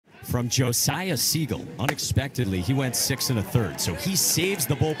from Josiah Siegel. Unexpectedly, he went 6 1/3, so he saves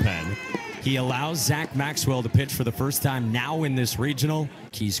the bullpen. He allows Zach Maxwell to pitch for the first time now in this regional.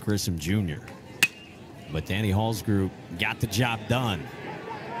 Keys Grissom Jr. But Danny Hall's group got the job done.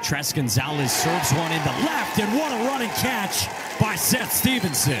 Tres Gonzalez serves one into left, and what a running catch by Seth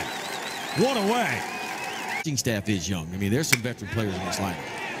Stevenson. What a way. Pitching staff is young. I mean, there's some veteran players in this lineup.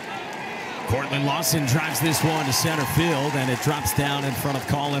 Cortland Lawson drives this one to center field, and it drops down in front of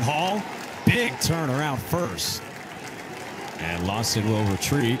Colin Hall. Big turnaround first. And Lawson will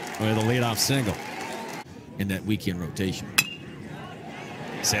retreat with a leadoff single. In that weekend rotation.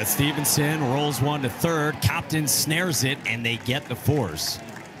 Seth Stevenson rolls one to third. Compton snares it, and they get the force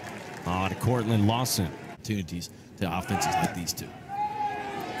on Cortland Lawson. Opportunities to offenses like these two.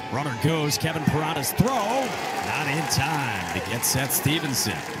 Runner goes. Kevin Parada's throw. Not in time to get Seth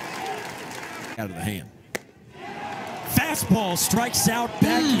Stevenson. Out of the hand. Fastball strikes out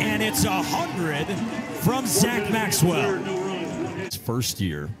back, and it's 100 from Zach Maxwell. His first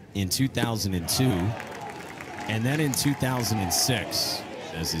year in 2002, and then in 2006,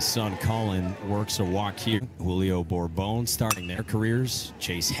 as his son Colin works a walk here. Julio Bourbon starting their careers.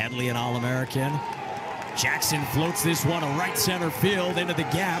 Chase Headley, an All-American. Jackson floats this one to right center field into the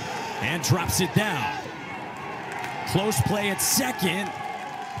gap and drops it down. Close play at second,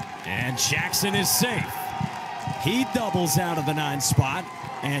 and Jackson is safe. He doubles out of the 9 spot,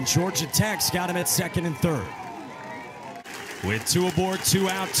 and Georgia Tech's got him at second and third. With 2 aboard, 2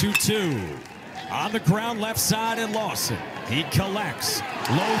 out, 2-2. On the ground, left side, and Lawson. He collects.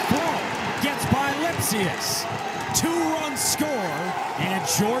 Low throw. Gets by Lipsius. 2-run score, and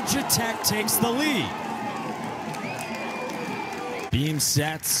Georgia Tech takes the lead. Beam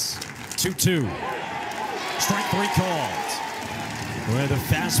sets. 2-2. Strike 3 called. With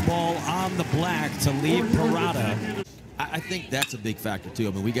a fastball on the black to lead Parada. I think that's a big factor, too.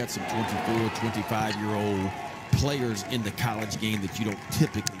 I mean, we got some 24, 25-year-old players in the college game that you don't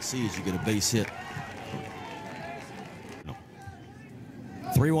typically see as you get a base hit.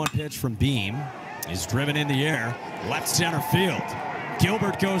 3-1 pitch from Beam is driven in the air. Left center field.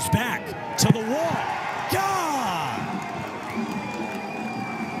 Gilbert goes back to the wall. Gone!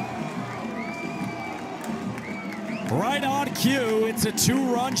 Right on cue, it's a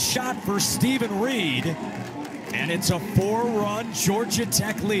 2-run shot for Stephen Reed, and it's a 4-run Georgia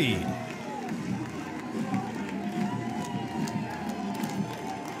Tech lead.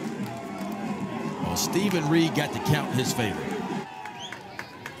 Well, Stephen Reed got the count in his favor.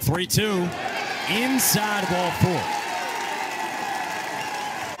 3-2, inside ball 4.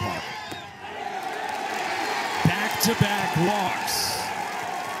 Back-to-back walks.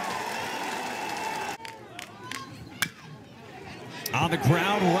 On the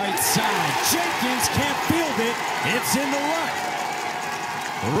ground, right side. Jenkins can't field it. It's in the right.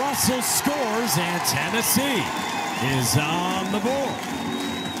 Russell scores, and Tennessee is on the board.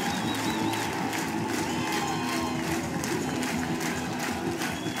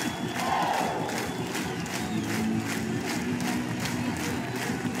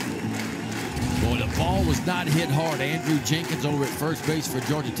 Boy, the ball was not hit hard. Andrew Jenkins over at first base for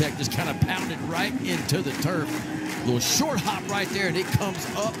Georgia Tech just kind of pounded right into the turf. A little short hop right there, and it comes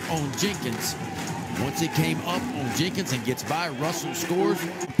up on Jenkins. Once it came up on Jenkins and gets by, Russell scores.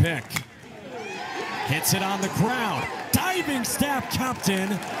 Pick. Hits it on the ground. Diving stab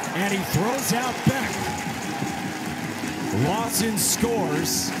Compton, and he throws out Beck. Lawson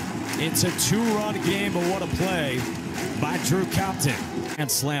scores. It's a 2-run game, but what a play by Drew Compton.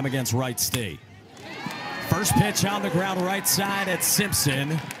 And slam against Wright State. First pitch on the ground, right side at Simpson,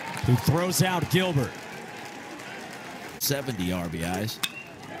 who throws out Gilbert. 70 RBIs.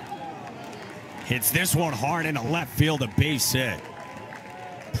 Hits this one hard into left field, a base hit.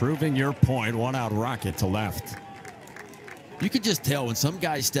 Proving your point, 1-out rocket to left. You could just tell when some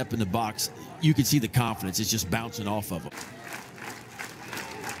guys step in the box, you can see the confidence. It's just bouncing off of them.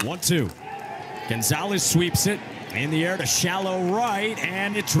 1-2. Gonzalez sweeps it in the air to shallow right,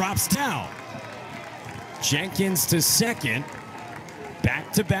 and it drops down. Jenkins to second.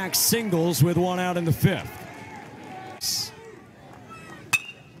 Back-to-back singles with 1 out in the 5th.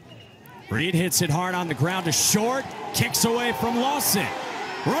 Reed hits it hard on the ground to short. Kicks away from Lawson.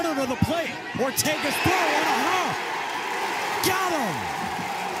 Runner to the plate. Ortega's throw and a hop. Got him.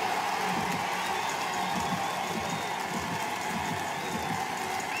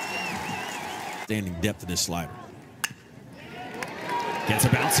 Standing depth of this slider. Gets a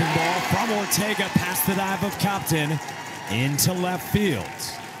bouncing ball from Ortega past the dive of Compton into left field.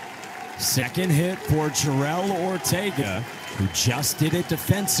 Second hit for Jarrell Ortega, who just did it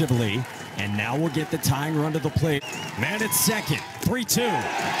defensively And now we'll get the tying run to the plate. Man at second. 3-2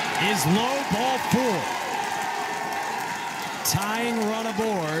 is low, ball 4. Tying run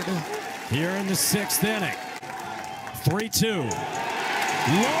aboard here in the 6th inning. 3-2.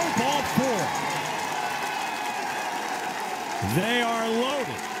 Low, ball 4. They are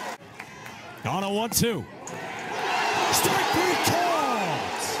loaded. On a 1-2. Strike 3 called.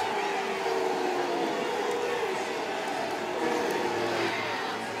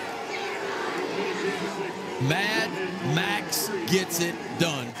 Mad Max gets it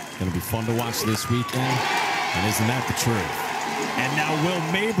done. Going to be fun to watch this weekend, and isn't that the truth? And now Will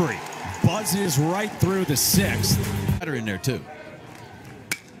Mabry buzzes right through the 6th. Better in there too.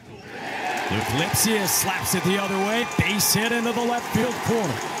 Luke Lipsia slaps it the other way. Base hit into the left field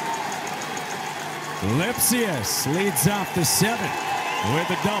corner. Lipsius leads off the 7th with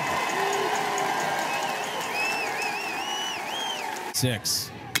a double. 6.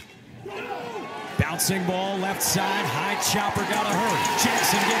 Bouncing ball left side. High chopper, got to hurry.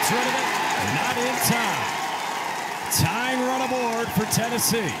 Jackson gets rid of it. Not in time. Tying run aboard for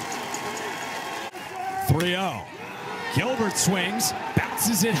Tennessee. 3-0. Gilbert swings.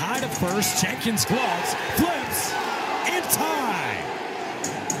 Bounces it high to first. Jenkins gloves. Flips. In time.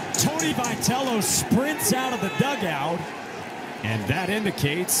 Tony Vitello sprints out of the dugout, and that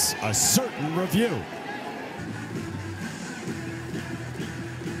indicates a certain review.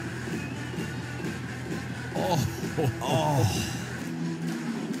 Oh.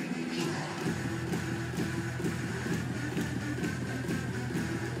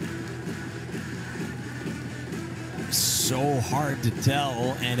 So hard to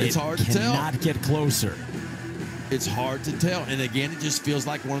tell, and it's hard to cannot get closer. It's hard to tell, and again, it just feels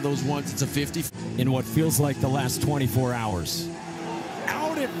like one of those ones. It's a 50 in what feels like the last 24 hours.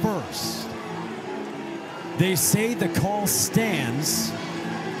 Out at first. They say the call stands.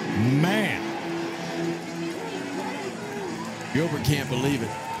 Man. Gilbert can't believe it.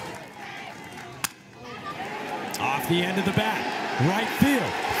 Off the end of the bat. Right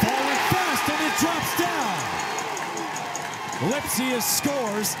field. Falling fast, and it drops down. Lipsia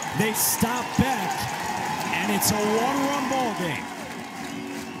scores. They stop back, and it's a one-run ball game.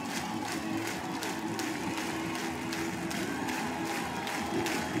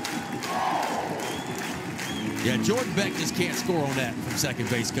 Yeah, Jordan Beck just can't score on that from second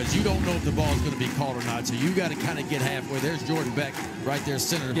base because you don't know if the ball is going to be called or not. So you got to kind of get halfway. There's Jordan Beck right there,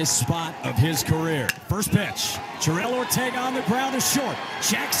 center. His spot of his career. First pitch. Terrell Ortega on the ground is short.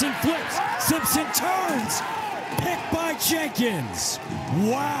 Jackson flips. Simpson turns. Picked by Jenkins.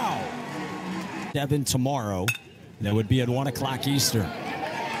 Wow. 7 tomorrow. That would be at 1 o'clock Eastern.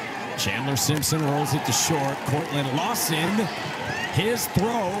 Chandler Simpson rolls it to short. Cortland Lawson. His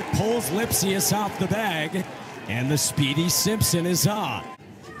throw pulls Lipsius off the bag. And the speedy Simpson is on.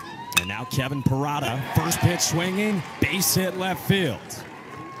 And now Kevin Parada, first pitch swinging, base hit left field.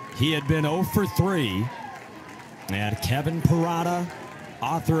 He had been 0 for 3. And Kevin Parada,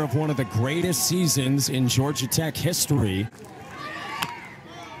 author of one of the greatest seasons in Georgia Tech history.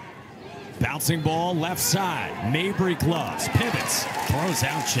 Bouncing ball left side. Mabry gloves, pivots, throws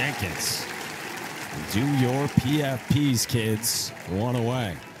out Jenkins. Do your PFPs, kids. 1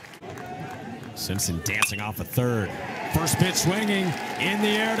 away. Simpson dancing off a third. First pitch swinging in the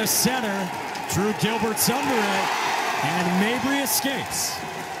air to center. Drew Gilbert's under it, and Mabry escapes.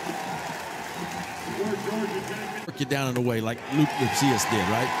 Work you down in a way like Luke Lipsius did,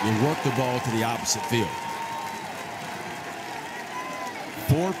 right? You work the ball to the opposite field.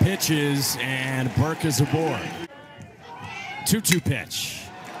 4 pitches, and Burke is aboard. 2-2 pitch.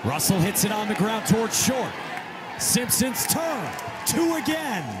 Russell hits it on the ground towards short. Simpson's turn. 2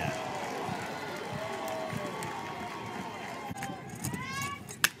 again.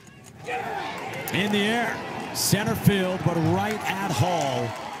 In the air, center field, but right at Hall.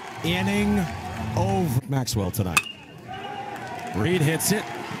 Inning over. Maxwell tonight. Reed hits it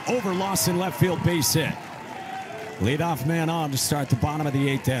over Lawson, left field, base hit. Leadoff man on to start the bottom of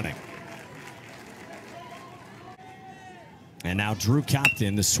the 8th inning. And now Drew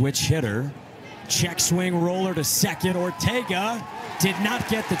Compton, the switch hitter. Check swing roller to second. Ortega did not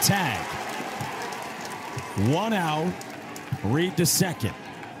get the tag. 1 out. Reed to second.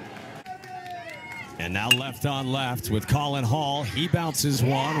 And now left on left with Colin Hall. He bounces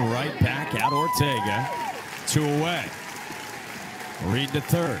one right back at Ortega. 2 away. Reed to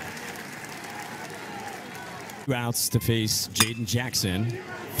third. 2 outs to face Jaden Jackson.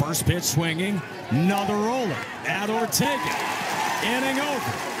 First pitch swinging. Another roller at Ortega. Inning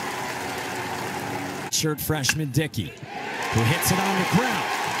over. Shirt freshman Dickey, who hits it on the ground.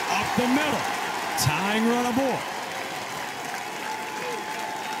 Up the middle. Tying run aboard.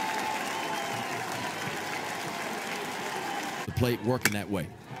 plate working that way.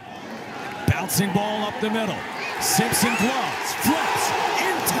 Bouncing ball up the middle. Simpson gloves, flips,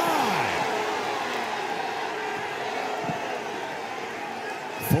 in time.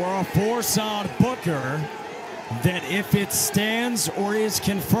 For a force on Booker that, if it stands or is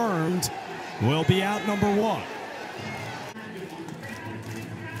confirmed, will be out number 1.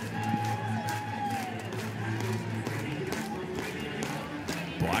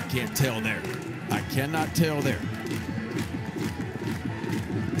 Boy, I can't tell there. I cannot tell there.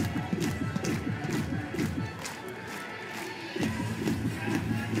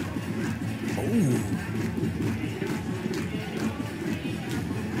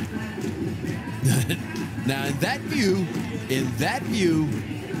 Now, in that view,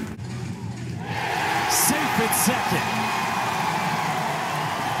 safe at second.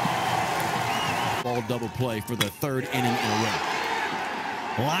 Ball double play for the 3rd inning in a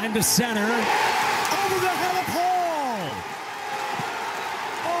row. Line to center, over the head of Hall,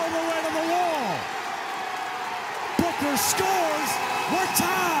 all the way to the wall. Booker scores, we're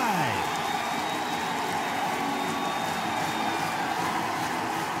tied.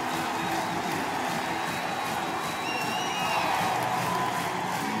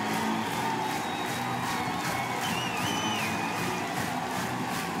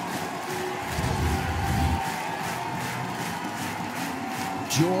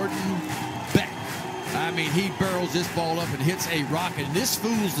 Jordan Beck. I mean, he barrels this ball up and hits a rocket, and this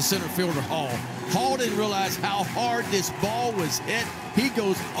fools the center fielder Hall. Hall didn't realize how hard this ball was hit. He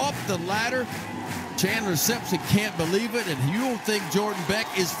goes up the ladder. Chandler Simpson can't believe it, and you don't think Jordan Beck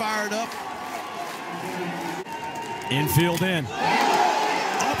is fired up? Infield in.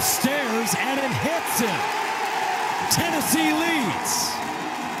 Upstairs, and it hits him. Tennessee leads.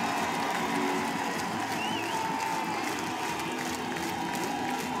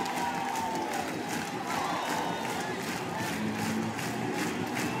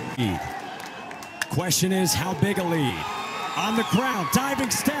 Question is, how big a lead? On the ground, diving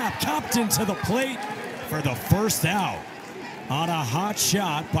stab, Compton to the plate for the first out. On a hot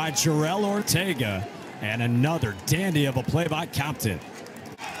shot by Jarrell Ortega, and another dandy of a play by Compton.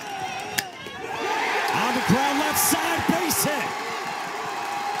 On the ground, left side, base hit.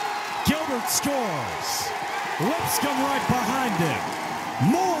 Gilbert scores. Lipscomb right behind him.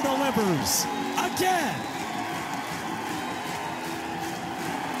 Moore delivers again.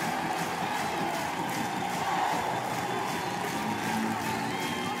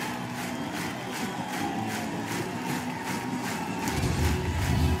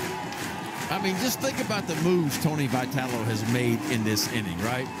 I mean, just think about the moves Tony Vitello has made in this inning,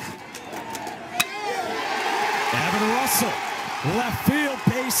 right? Evan Russell, left field,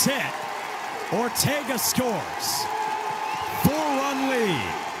 base hit. Ortega scores. 4-run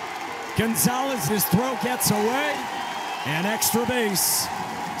lead. Gonzalez's throw gets away. And extra base,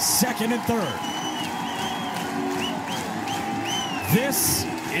 2nd and 3rd. This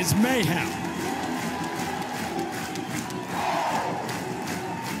is mayhem.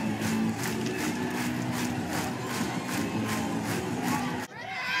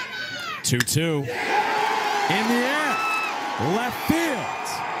 2-2. In the air. Left field.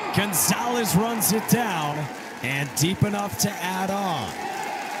 Gonzalez runs it down, and deep enough to add on.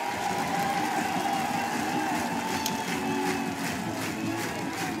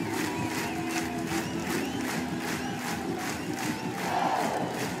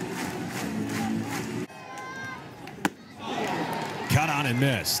 Cut on and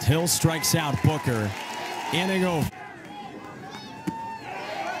missed. Hill strikes out Booker. Inning over.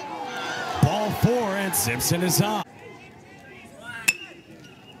 Ball 4, and Simpson is on.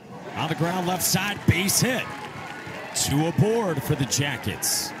 On the ground, left side, base hit. 2 aboard for the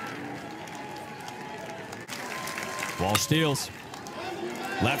Jackets. Ball steals.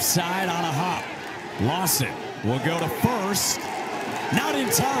 Left side on a hop. Lawson will go to first. Not in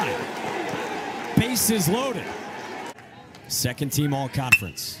time. Bases loaded. 2nd team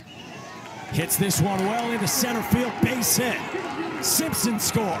all-conference. Hits this one well into center field, base hit. Simpson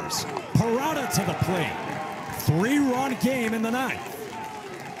scores. Parada to the plate. 3-run game in the 9th.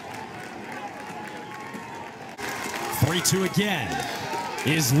 3-2 again.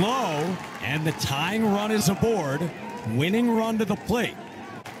 Is low, and the tying run is aboard. Winning run to the plate.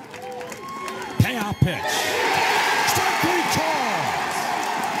 Payoff pitch. Strike 3 calls.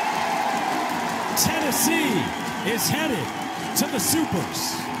 Tennessee is headed to the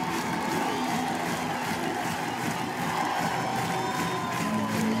Supers.